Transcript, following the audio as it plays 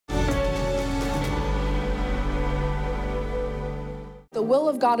the will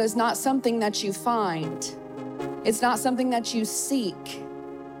of God is not something that you find. It's not something that you seek.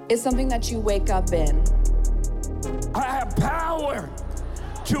 It's something that you wake up in. I have power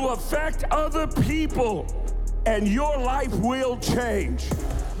to affect other people, and your life will change.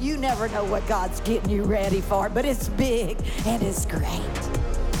 You never know what God's getting you ready for, but it's big and it's great.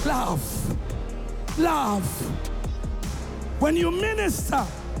 Love. Love. When you minister,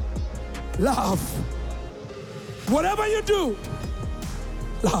 love. Whatever you do,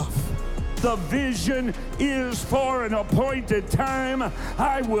 love. The vision is for an appointed time.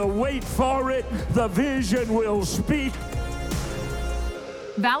 I will wait for it. The vision will speak.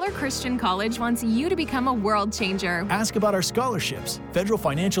 Valor Christian College wants you to become a world changer. Ask about our scholarships, federal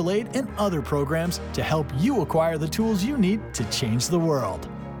financial aid, and other programs to help you acquire the tools you need to change the world.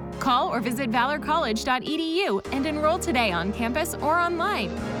 Call or visit valorcollege.edu and enroll today on campus or online.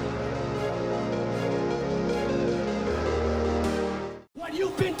 What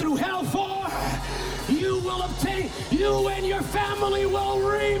you've been through hell for, you will obtain. You and your family will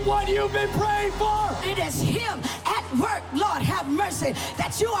reap what you've been praying for. It is Him at work, Lord have mercy,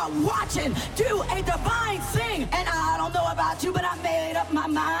 that you are watching do a divine thing. And I don't know about you, but I made up my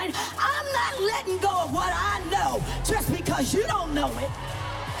mind. I'm not letting go of what I know just because you don't know it.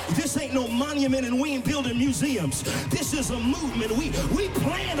 This ain't no monument and we ain't building museums. This is a movement. We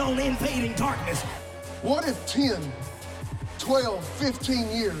plan on invading darkness. What if 10, 12,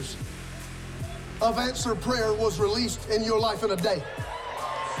 15 years of answered prayer was released in your life in a day?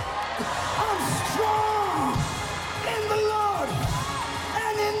 I'm strong in the Lord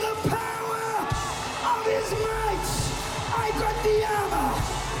and in the power of His might. I got the armor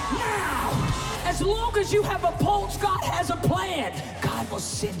now. As long as you have a pulse, God has a plan. God will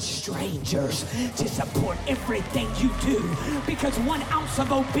send strangers to support everything you do, because 1 ounce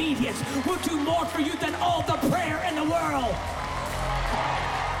of obedience will do more for you than all the prayer in the world.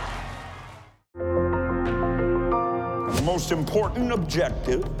 The most important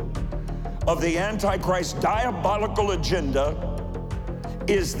objective of the Antichrist's diabolical agenda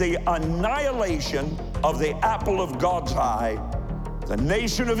is the annihilation of the apple of God's eye, the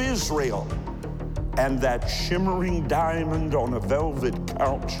nation of Israel, and that shimmering diamond on a velvet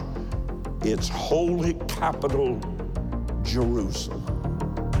couch, its holy capital, Jerusalem.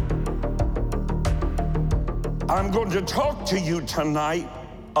 I'm going to talk to you tonight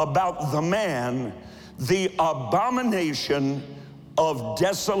about the man, the abomination of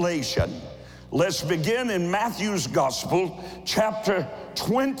desolation. Let's begin in Matthew's Gospel, chapter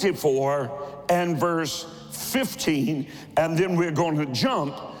 24 and verse 15, and then we're going to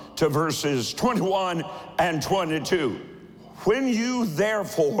jump to verses 21 and 22. When you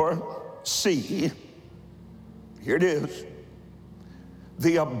therefore see, here it is,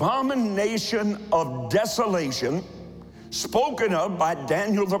 the abomination of desolation spoken of by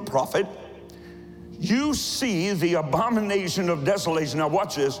Daniel the prophet, you see the abomination of desolation, now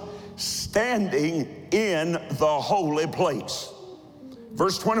watch this, standing in the holy place.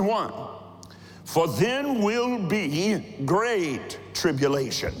 Verse 21, for then will be great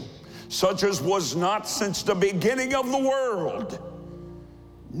tribulation, such as was not since the beginning of the world,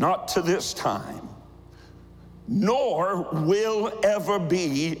 not to this time, nor will ever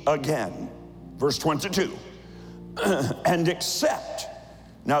be again. Verse 22, and except,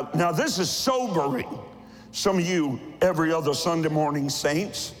 now this is sobering. Some of you every other Sunday morning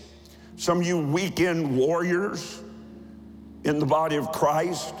saints, some of you weekend warriors in the body of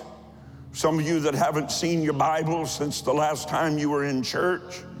Christ, some of you that haven't seen your Bible since the last time you were in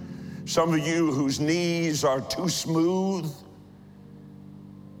church, some of you whose knees are too smooth.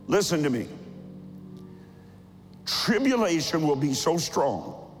 Listen to me. Tribulation will be so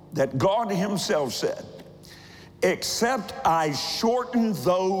strong that God Himself said, except I shorten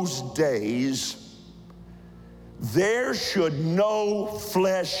those days, there should no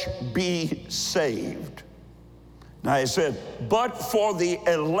flesh be saved. Now He said, but for the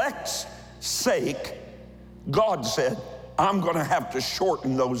elect's sake, God said, I'm going to have to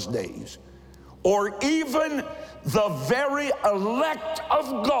shorten those days. Or even the very elect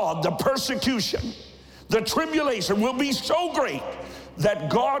of God, the persecution, the tribulation will be so great that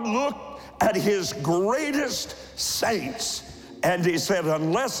God looked at His greatest saints and He said,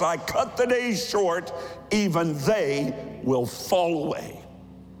 unless I cut the days short, even they will fall away.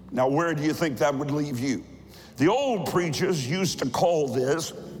 Now, where do you think that would leave you? The old preachers used to call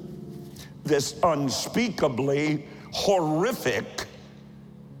this unspeakably horrific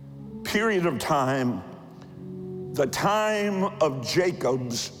period of time, the time of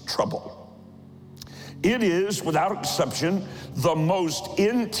Jacob's trouble. It is, without exception, the most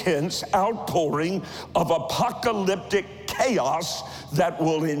intense outpouring of apocalyptic chaos that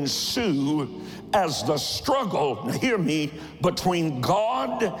will ensue as the struggle, now hear me, between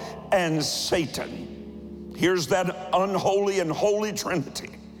God and Satan. Here's that unholy and holy trinity.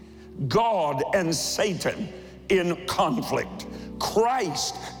 God and Satan in conflict.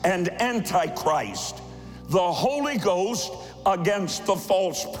 Christ and Antichrist. The Holy Ghost against the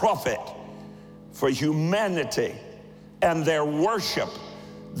false prophet. For humanity and their worship,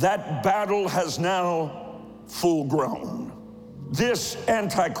 that battle has now full grown. This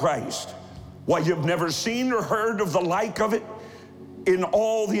Antichrist, why, you've never seen or heard of the like of it in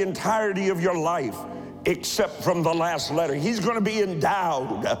all the entirety of your life, except from the last letter. He's going to be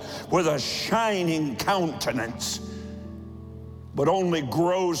endowed with a shining countenance, but only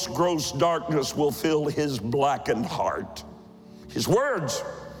gross darkness will fill his blackened heart. His words,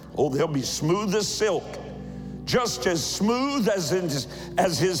 oh, they'll be smooth as silk, just as smooth as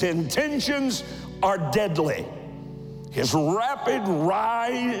his intentions are deadly. His rapid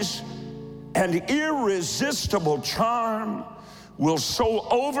rise and irresistible charm will so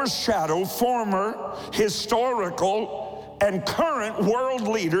overshadow former historical and current world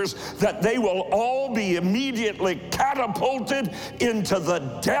leaders that they will all be immediately catapulted into the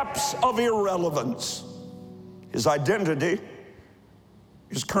depths of irrelevance. His identity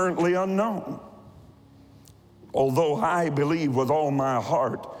is currently unknown. Although I believe with all my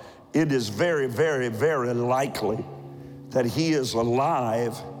heart, it is very, very, very likely that he is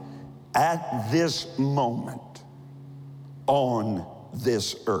alive at this moment on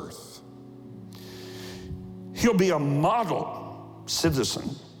this earth. He'll be a model citizen.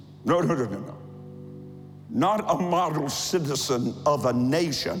 No. Not a model citizen of a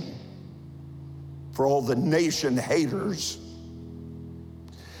nation for all the nation haters.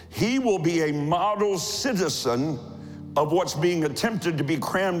 He will be a model citizen of what's being attempted to be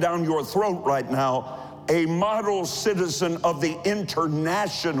crammed down your throat right now, a model citizen of the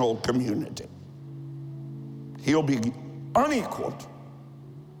international community. He'll be unequaled,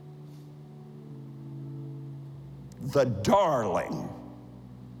 the darling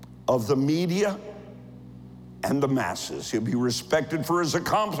of the media and the masses. He'll be respected for his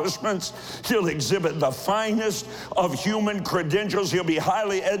accomplishments. He'll exhibit the finest of human credentials. He'll be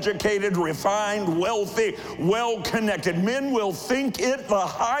highly educated, refined, wealthy, well-connected. Men will think it the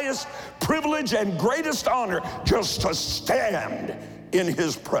highest privilege and greatest honor just to stand in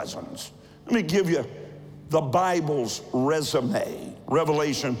his presence. Let me give you the Bible's resume.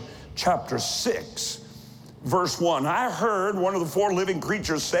 Revelation chapter 6, verse 1. I heard one of the four living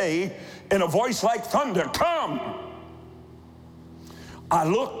creatures say in a voice like thunder, "Come!" I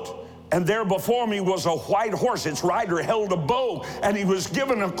looked, and there before me was a white horse. Its rider held a bow, and he was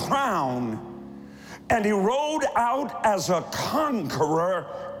given a crown. And he rode out as a conqueror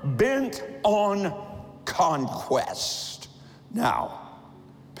bent on conquest. Now,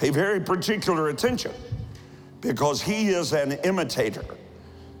 pay very particular attention, because he is an imitator.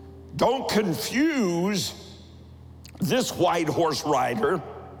 Don't confuse this white horse rider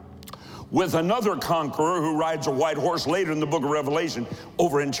with another conqueror who rides a white horse later in the book of Revelation,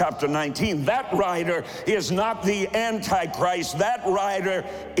 over in chapter 19. That rider is not the Antichrist. That rider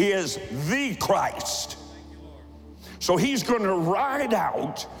is the Christ. So he's going to ride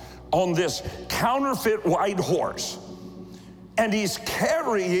out on this counterfeit white horse, and he's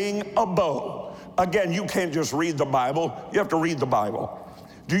carrying a bow. Again, you can't just read the Bible. You have to read the Bible.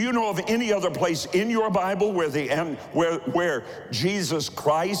 Do you know of any other place in your Bible where Jesus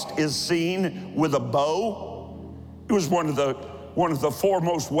Christ is seen with a bow? It was one of the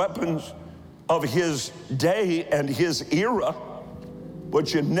foremost weapons of his day and his era.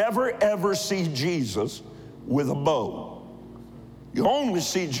 But you never ever see Jesus with a bow. You only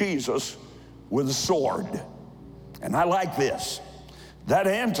see Jesus with a sword. And I like this. That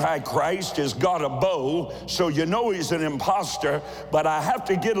Antichrist has got a bow, so you know he's an imposter, but I have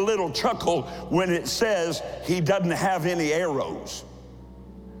to get a little chuckle when it says he doesn't have any arrows.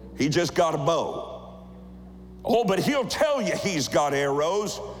 He just got a bow. Oh, but he'll tell you he's got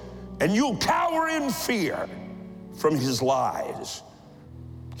arrows, and you'll cower in fear from his lies.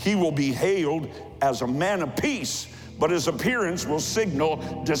 He will be hailed as a man of peace, but his appearance will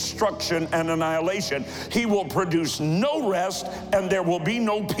signal destruction and annihilation. He will produce no rest, and there will be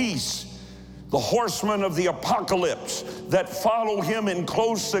no peace. The horsemen of the apocalypse that follow him in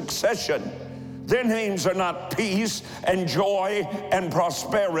close succession, their names are not peace and joy and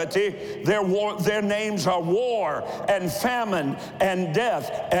prosperity. Their names are war and famine and death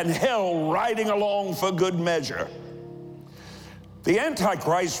and hell riding along for good measure. The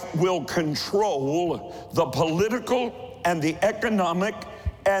Antichrist will control the political and the economic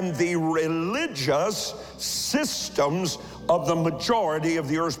and the religious systems of the majority of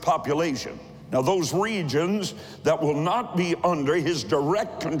the earth's population. Now, those regions that will not be under his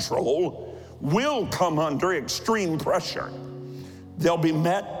direct control will come under extreme pressure. They'll be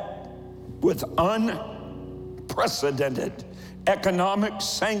met with unprecedented economic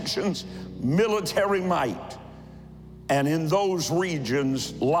sanctions, military might, and in those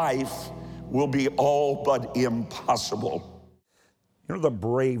regions, life will be all but impossible. You know, the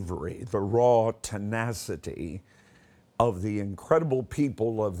bravery, the raw tenacity of the incredible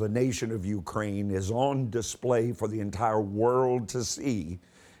people of the nation of Ukraine is on display for the entire world to see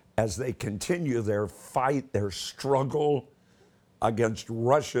as they continue their fight, their struggle against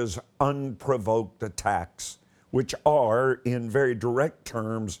Russia's unprovoked attacks, which are, in very direct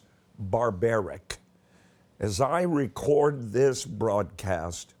terms, barbaric. As I record this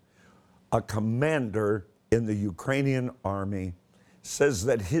broadcast, a commander in the Ukrainian army says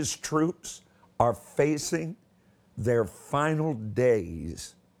that his troops are facing their final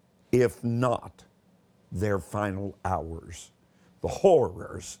days, if not their final hours. The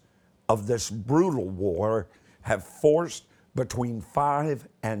horrors of this brutal war have forced between 5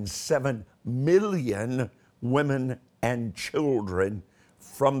 and 7 million women and children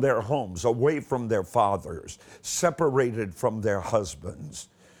from their homes, away from their fathers, separated from their husbands.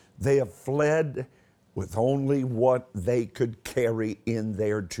 They have fled with only what they could carry in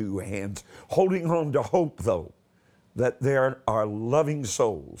their two hands, holding on to hope, though, that there are loving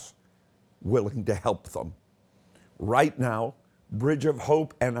souls willing to help them. Right now, Bridge of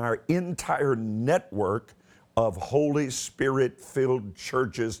Hope and our entire network of Holy Spirit-filled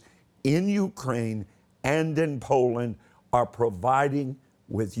churches in Ukraine and in Poland are providing,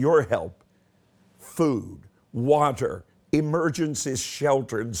 with your help, food, water, emergency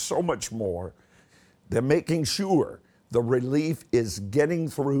shelter, and so much more. They're making sure the relief is getting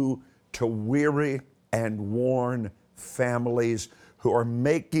through to weary and worn families who are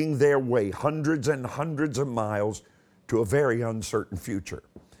making their way hundreds and hundreds of miles to a very uncertain future.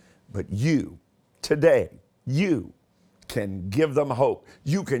 But you, today, you can give them hope.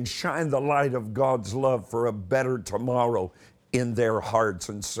 You can shine the light of God's love for a better tomorrow in their hearts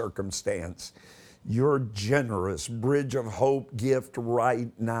and circumstance. Your generous Bridge of Hope gift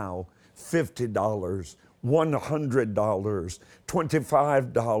right now, $50, $100,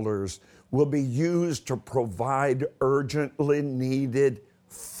 $25, will be used to provide urgently needed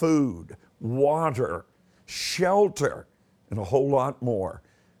food, water, shelter, and a whole lot more,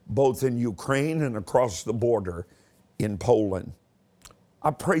 both in Ukraine and across the border in Poland.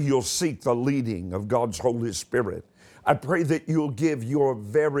 I pray you'll seek the leading of God's Holy Spirit. I pray that you'll give your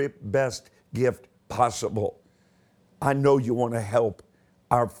very best gift possible. I know you want to help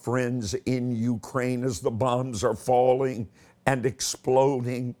our friends in Ukraine as the bombs are falling and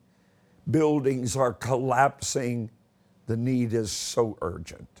exploding. Buildings are collapsing. The need is so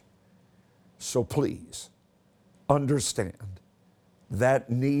urgent. So please understand that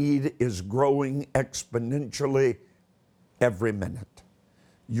need is growing exponentially every minute.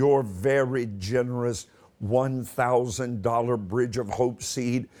 Your very generous $1,000 Bridge of Hope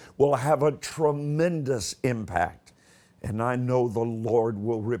seed will have a tremendous impact. And I know the Lord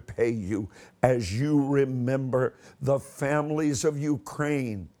will repay you as you remember the families of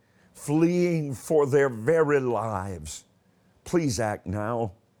Ukraine fleeing for their very lives. Please act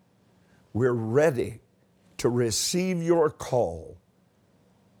now. We're ready to receive your call.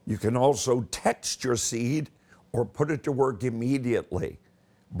 You can also text your seed or put it to work immediately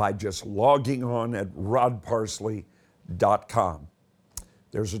by just logging on at rodparsley.com.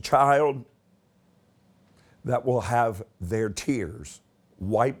 There's a child that will have their tears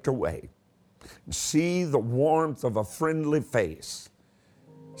wiped away. See the warmth of a friendly face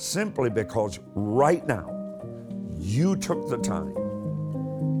simply because right now you took the time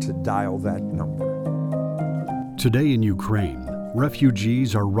to dial that number. Today in Ukraine,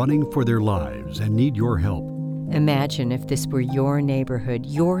 refugees are running for their lives and need your help. Imagine if this were your neighborhood,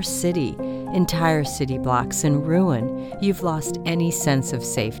 your city, entire city blocks in ruin. You've lost any sense of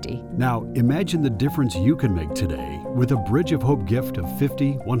safety. Now, imagine the difference you can make today with a Bridge of Hope gift of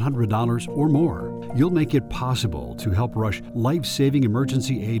 $50, $100, or more. You'll make it possible to help rush life-saving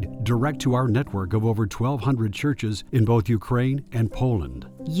emergency aid direct to our network of over 1,200 churches in both Ukraine and Poland.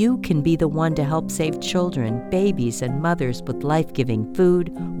 You can be the one to help save children, babies, and mothers with life-giving food,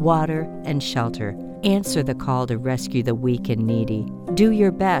 water, and shelter. Answer the call to rescue the weak and needy. Do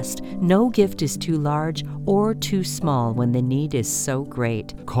your best. No gift is too large or too small when the need is so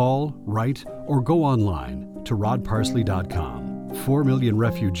great. Call, write, or go online to rodparsley.com. 4 million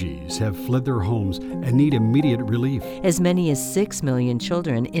refugees have fled their homes and need immediate relief. As many as 6 million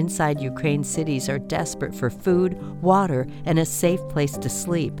children inside Ukraine cities are desperate for food, water, and a safe place to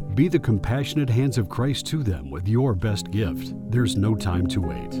sleep. Be the compassionate hands of Christ to them with your best gift. There's no time to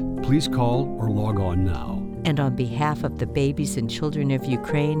wait. Please call or log on now. And on behalf of the babies and children of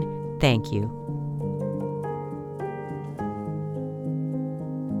Ukraine, thank you.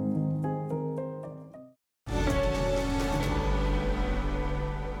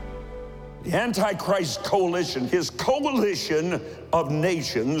 The Antichrist coalition, his coalition of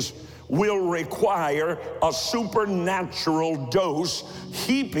nations, will require a supernatural dose,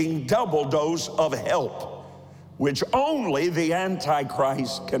 heaping double dose of help, which only the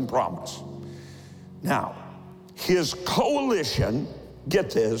Antichrist can promise. Now, his coalition, get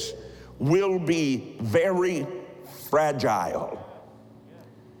this, will be very fragile.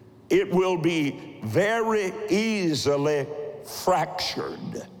 It will be very easily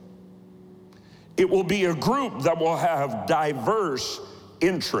fractured. It will be a group that will have diverse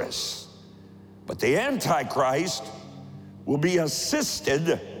interests. But the Antichrist will be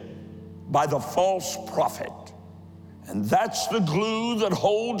assisted by the false prophet. And that's the glue that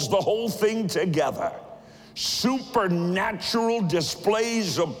holds the whole thing together. Supernatural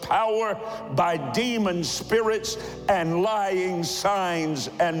displays of power by demon spirits and lying signs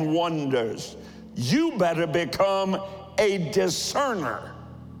and wonders. You better become a discerner.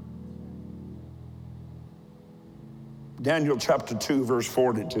 Daniel chapter 2, verse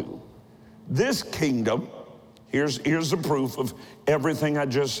 42. This kingdom, here's the proof of everything I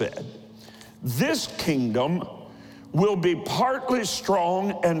just said. This kingdom will be partly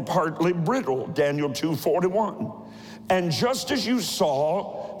strong and partly brittle, Daniel 2:41. And just as you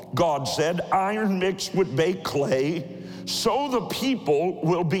saw, God said, iron mixed with baked clay, so the people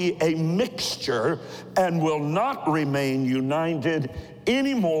will be a mixture and will not remain united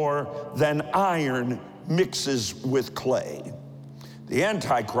any more than iron mixes with clay. The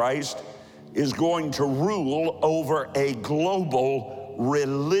Antichrist is going to rule over a global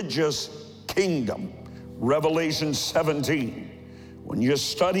religious kingdom. Revelation 17. When you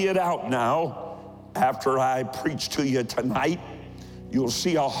study it out now, after I preach to you tonight, you'll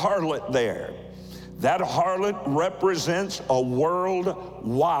see a harlot there. That harlot represents a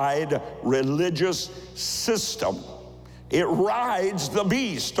worldwide religious system. It rides the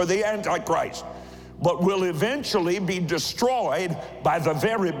beast, or the Antichrist, but will eventually be destroyed by the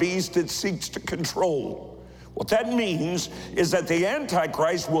very beast it seeks to control. What that means is that the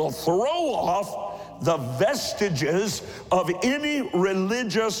Antichrist will throw off the vestiges of any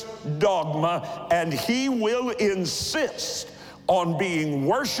religious dogma, and he will insist on being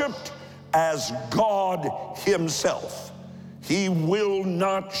worshiped as God himself. He will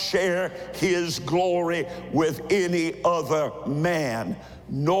not share his glory with any other man,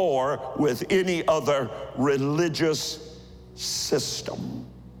 nor with any other religious system.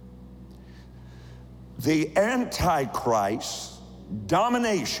 The Antichrist's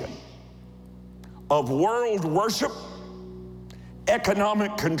domination of world worship,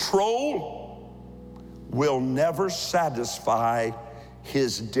 economic control, will never satisfy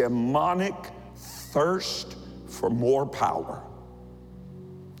his demonic thirst for more power.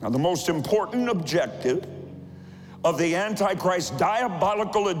 Now, the most important objective of the Antichrist's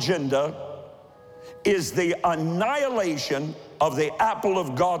diabolical agenda is the annihilation of the apple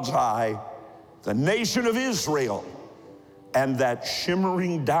of God's eye, the nation of Israel, and that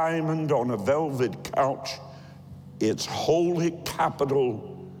shimmering diamond on a velvet couch, its holy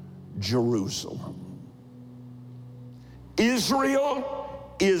capital, Jerusalem.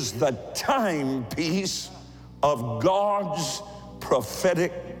 Israel is the timepiece of God's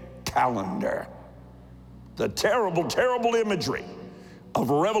prophetic calendar. The terrible, terrible imagery of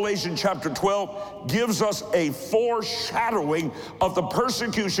Revelation chapter 12 gives us a foreshadowing of the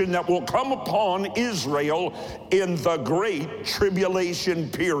persecution that will come upon Israel in the great tribulation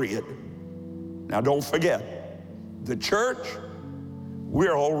period. Now, don't forget, the church,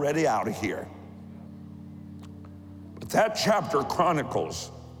 we're already out of here. But that chapter chronicles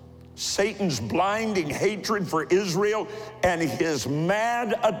Satan's blinding hatred for Israel and his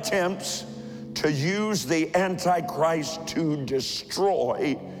mad attempts to use the Antichrist to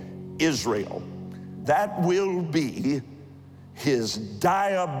destroy Israel. That will be his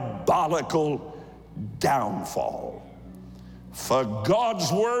diabolical downfall. For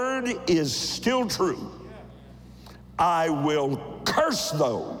God's word is still true. I will curse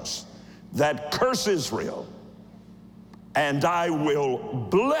those that curse Israel, and I will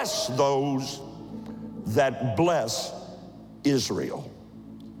bless those that bless Israel.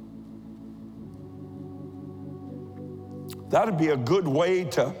 That'd be a good way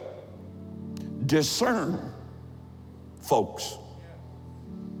to discern folks.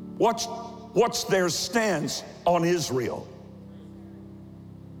 What's their stance on Israel?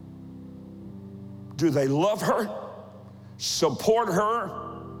 Do they love her, support her,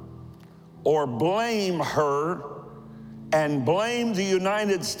 or blame her and blame the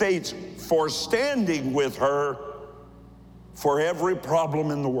United States for standing with her for every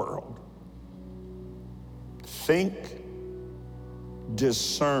problem in the world? Think,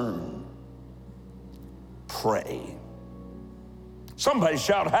 discern, pray. Somebody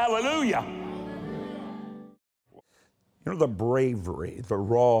shout hallelujah. You know, the bravery, the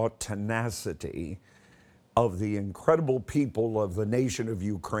raw tenacity of the incredible people of the nation of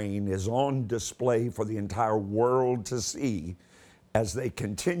Ukraine is on display for the entire world to see as they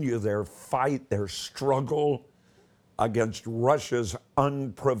continue their fight, their struggle against Russia's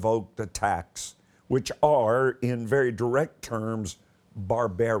unprovoked attacks, which are, in very direct terms,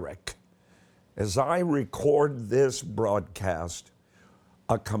 barbaric. As I record this broadcast,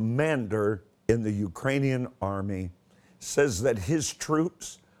 a commander in the Ukrainian army says that his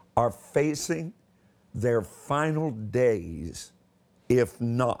troops are facing their final days, if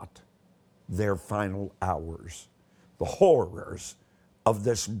not their final hours. The horrors of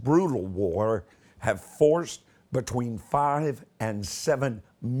this brutal war have forced between 5 and 7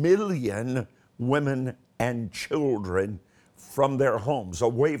 million women and children from their homes,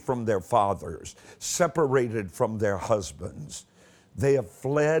 away from their fathers, separated from their husbands. They have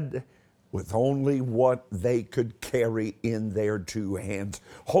fled with only what they could carry in their two hands,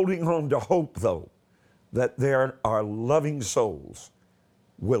 holding on to hope, though, that there are loving souls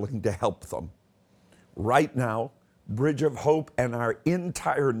willing to help them. Right now, Bridge of Hope and our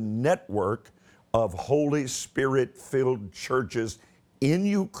entire network of Holy Spirit-filled churches in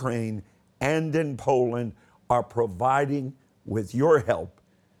Ukraine and in Poland are providing, with your help,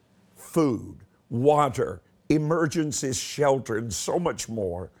 food, water, emergency shelter, and so much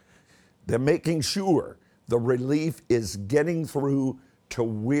more. They're making sure the relief is getting through to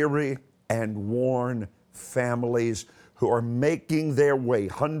weary and worn families who are making their way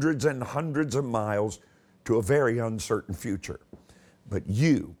hundreds and hundreds of miles to a very uncertain future. But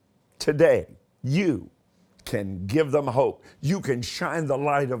you, today, you can give them hope. You can shine the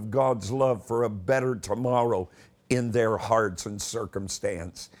light of God's love for a better tomorrow in their hearts and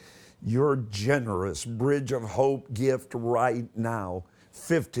circumstance. Your generous Bridge of Hope gift right now,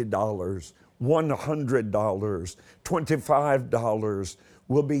 $50, $100, $25,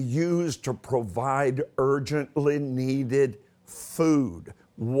 will be used to provide urgently needed food,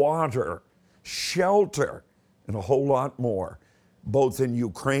 water, shelter, and a whole lot more, both in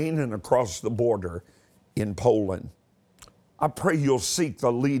Ukraine and across the border in Poland. I pray you'll seek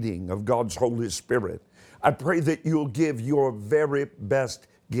the leading of God's Holy Spirit. I pray that you'll give your very best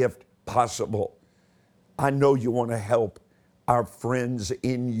gift possible. I know you want to help our friends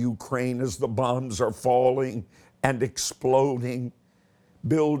in Ukraine as the bombs are falling and exploding.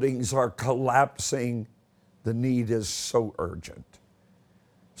 Buildings are collapsing. The need is so urgent.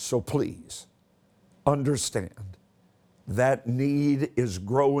 So please understand that need is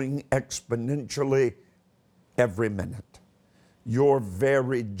growing exponentially every minute. Your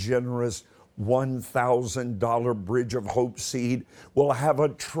very generous $1,000 Bridge of Hope seed will have a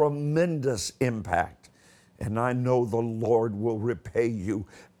tremendous impact. And I know the Lord will repay you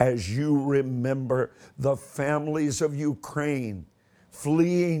as you remember the families of Ukraine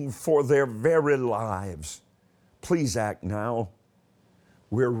fleeing for their very lives. Please act now.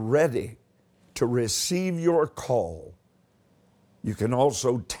 We're ready to receive your call. You can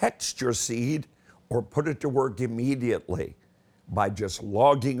also text your seed or put it to work immediately by just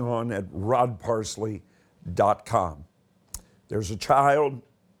logging on at rodparsley.com. There's a child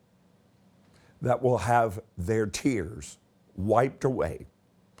that will have their tears wiped away.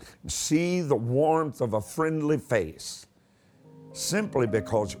 See the warmth of a friendly face simply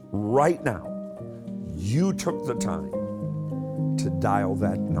because right now you took the time to dial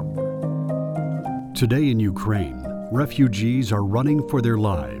that number. Today in Ukraine, refugees are running for their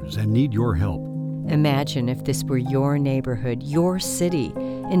lives and need your help. Imagine if this were your neighborhood, your city,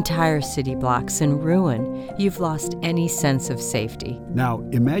 entire city blocks in ruin. You've lost any sense of safety. Now,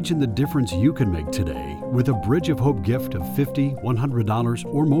 imagine the difference you can make today with a Bridge of Hope gift of $50, $100,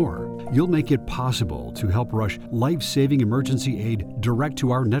 or more. You'll make it possible to help rush life-saving emergency aid direct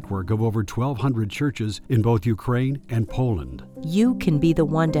to our network of over 1,200 churches in both Ukraine and Poland. You can be the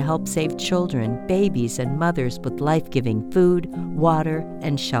one to help save children, babies, and mothers with life-giving food, water,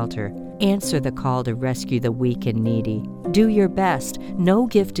 and shelter. Answer the call to rescue the weak and needy. Do your best. No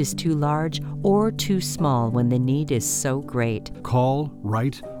gift is too large or too small when the need is so great. Call,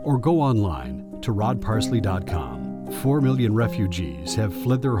 write, or go online to rodparsley.com. 4 million refugees have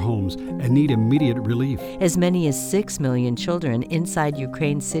fled their homes and need immediate relief. As many as 6 million children inside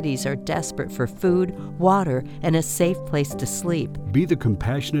Ukraine cities are desperate for food, water, and a safe place to sleep. Be the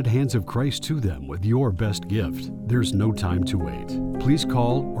compassionate hands of Christ to them with your best gift. There's no time to wait. Please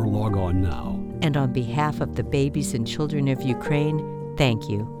call or log on now. And on behalf of the babies and children of Ukraine, thank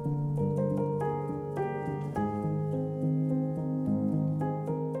you.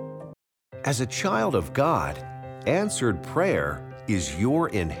 As a child of God, answered prayer is your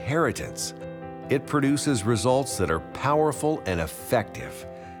inheritance. It produces results that are powerful and effective.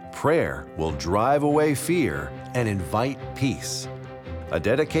 Prayer will drive away fear and invite peace. A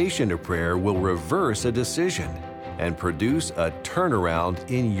dedication to prayer will reverse a decision and produce a turnaround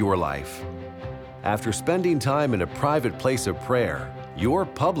in your life. After spending time in a private place of prayer, your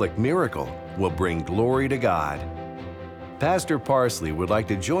public miracle will bring glory to God. Pastor Parsley would like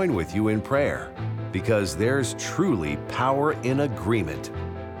to join with you in prayer because there's truly power in agreement.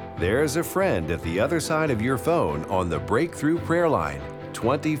 There's a friend at the other side of your phone on the Breakthrough Prayer Line,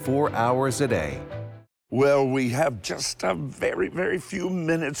 24 hours a day. Well, we have just a very, very few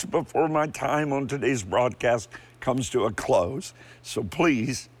minutes before my time on today's broadcast comes to a close. So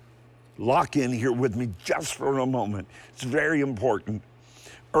please lock in here with me just for a moment. It's very important.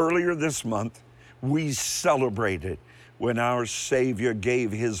 Earlier this month, we celebrated when our Savior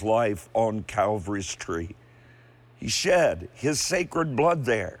gave his life on Calvary's tree. He shed his sacred blood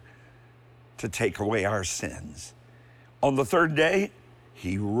there to take away our sins. On the third day,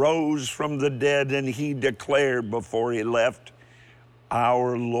 he rose from the dead and he declared before he left,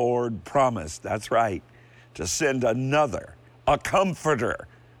 our Lord promised, that's right, to send another, a comforter,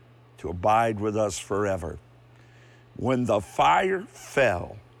 to abide with us forever. When the fire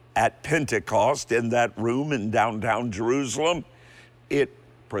fell at Pentecost in that room in downtown Jerusalem, it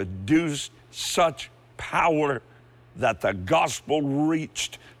produced such power that the gospel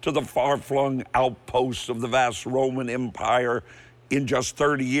reached to the far-flung outposts of the vast Roman Empire in just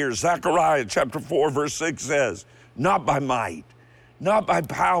 30 years. Zechariah chapter 4, verse 6 says, not by might, not by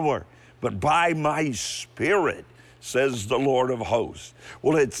power, but by my Spirit, says the Lord of hosts.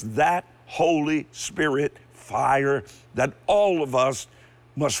 Well, it's that Holy Spirit fire that all of us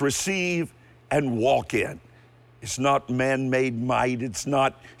must receive and walk in. It's not man-made might, it's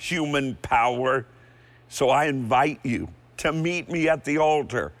not human power. So I invite you to meet me at the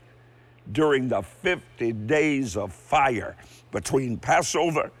altar during the 50 days of fire between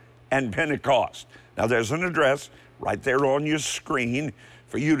Passover and Pentecost. Now there's an address right there on your screen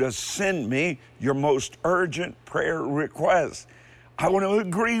for you to send me your most urgent prayer request. I want to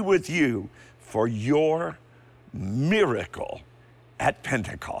agree with you for your miracle at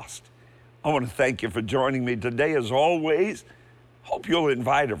Pentecost. I want to thank you for joining me today. As always, hope you'll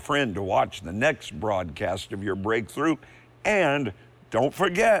invite a friend to watch the next broadcast of your breakthrough. And don't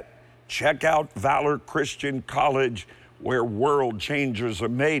forget, check out Valor Christian College, where world changers are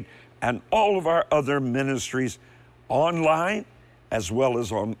made, and all of our other ministries online, as well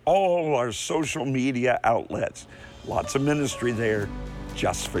as on all our social media outlets. Lots of ministry there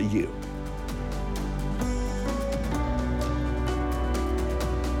just for you.